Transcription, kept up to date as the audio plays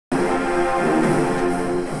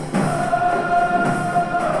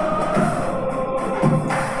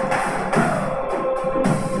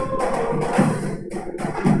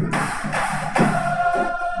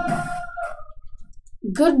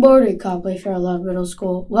Good morning, Copley Fairlawn Middle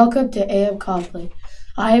School. Welcome to AM Copley.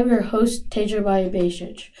 I am your host, Tejamaya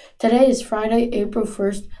Basic. Today is Friday, April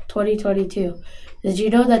 1st, 2022. Did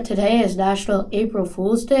you know that today is National April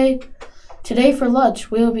Fool's Day? Today for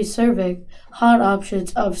lunch, we will be serving hot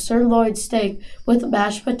options of sirloin steak with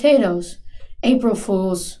mashed potatoes. April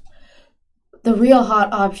Fools. The real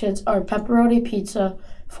hot options are pepperoni pizza,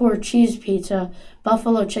 4 cheese pizza,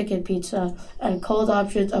 buffalo chicken pizza, and cold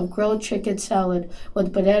options of grilled chicken salad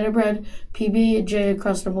with banana bread, PB&J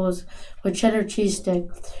Uncrustables with cheddar cheese stick,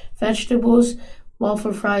 vegetables,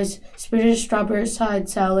 waffle fries, spinach strawberry side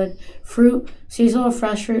salad, fruit, seasonal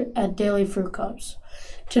fresh fruit, and daily fruit cups.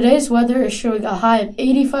 Today's weather is showing a high of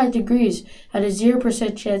 85 degrees and a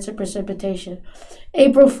 0% chance of precipitation.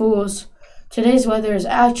 April Fools. Today's weather is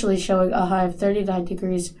actually showing a high of 39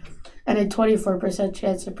 degrees and a 24%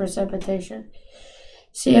 chance of precipitation.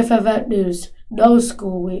 CFMS News. No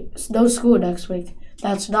school next week.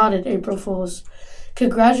 That's not an April Fool's.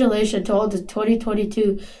 Congratulations to all the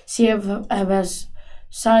 2022 CFMS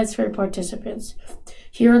Science Fair participants.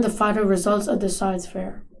 Here are the final results of the Science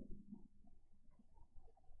Fair.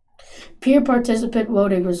 Peer participant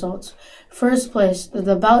voting results. First place,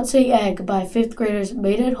 The Bouncing Egg by 5th graders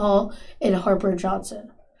Maiden Hall and Harper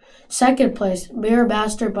Johnson. Second place, Mirror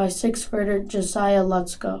Master by 6th grader Josiah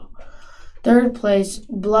Lutzko. Third place,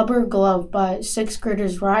 Blubber Glove by 6th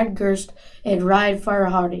graders Ryan Gerst and Ryan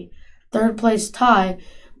Firehardy. Third place tie,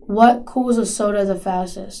 What Cools a Soda the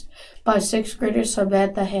Fastest by 6th grader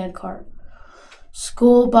Samantha Handcart.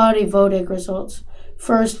 School body voting results.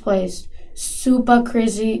 First place, Super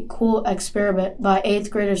Crazy Cool Experiment by 8th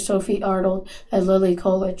grader Sophie Arnold and Lily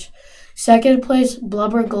Coolidge. Second place,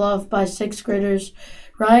 Blubber Glove by 6th graders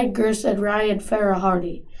Ryan Gerst and Ryan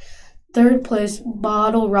Farah-Hardy. Third place,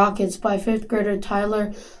 Bottle Rockets by 5th grader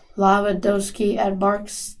Tyler Lavandowski and Mark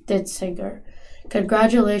Stitzinger.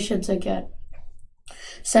 Congratulations again.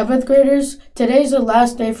 7th graders, today's the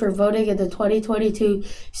last day for voting in the 2022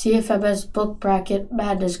 CFMS Book Bracket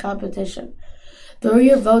Madness competition. Through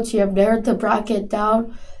your votes, you have narrowed the bracket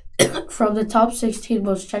down from the top 16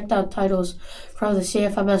 most checked out titles from the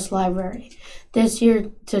CFMS library this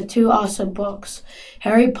year to 2 awesome books,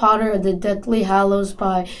 Harry Potter and the Deathly Hallows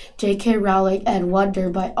by J.K. Rowling and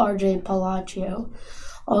Wonder by R.J. Palacio.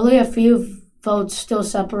 Only a few votes still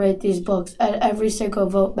separate these books, and every single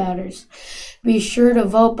vote matters. Be sure to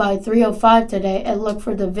vote by 3:05 today and look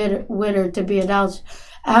for the winner to be announced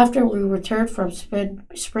after we return from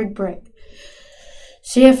spring break.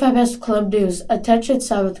 CFMS Club News. Attention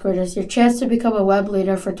 7th graders, your chance to become a web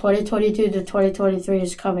leader for 2022 to 2023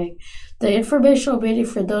 is coming. The informational meeting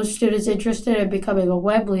for those students interested in becoming a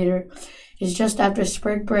web leader is just after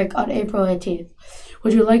spring break on April 18th.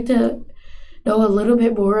 Would you like to know a little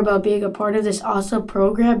bit more about being a part of this awesome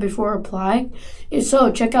program before applying? If so,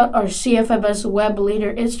 check out our CFMS Web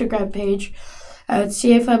Leader Instagram page at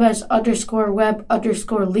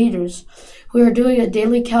CFMS_web_leaders. We are doing a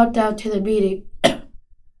daily countdown to the meeting.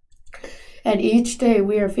 And each day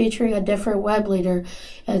we are featuring a different web leader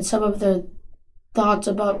and some of the thoughts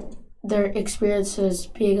about their experiences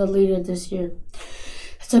being a leader this year.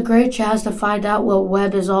 It's a great chance to find out what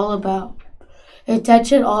web is all about.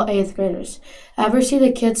 Attention all 8th graders. Ever see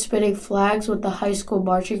the kids spinning flags with the high school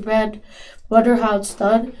marching band? Wonder how it's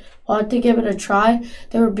done? Want to give it a try?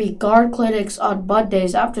 There will be guard clinics on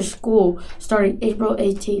Mondays after school starting April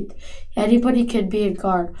 18th. Anybody can be in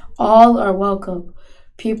guard. All are welcome.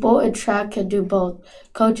 People in track can do both.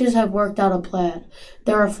 Coaches have worked out a plan.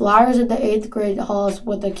 There are flyers in the 8th grade halls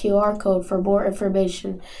with a QR code for more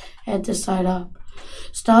information and to sign up.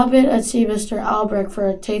 Stop in and see Mr. Albrecht for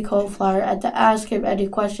a take-home flyer and to ask him any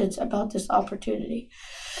questions about this opportunity.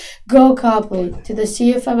 Go Copley! To the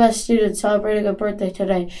CFMS students celebrating a birthday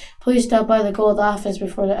today, please stop by the Gold office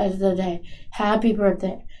before the end of the day. Happy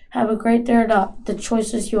birthday. Have a great day or not. The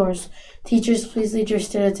choice is yours. Teachers, please lead your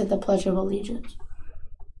students in the Pledge of Allegiance.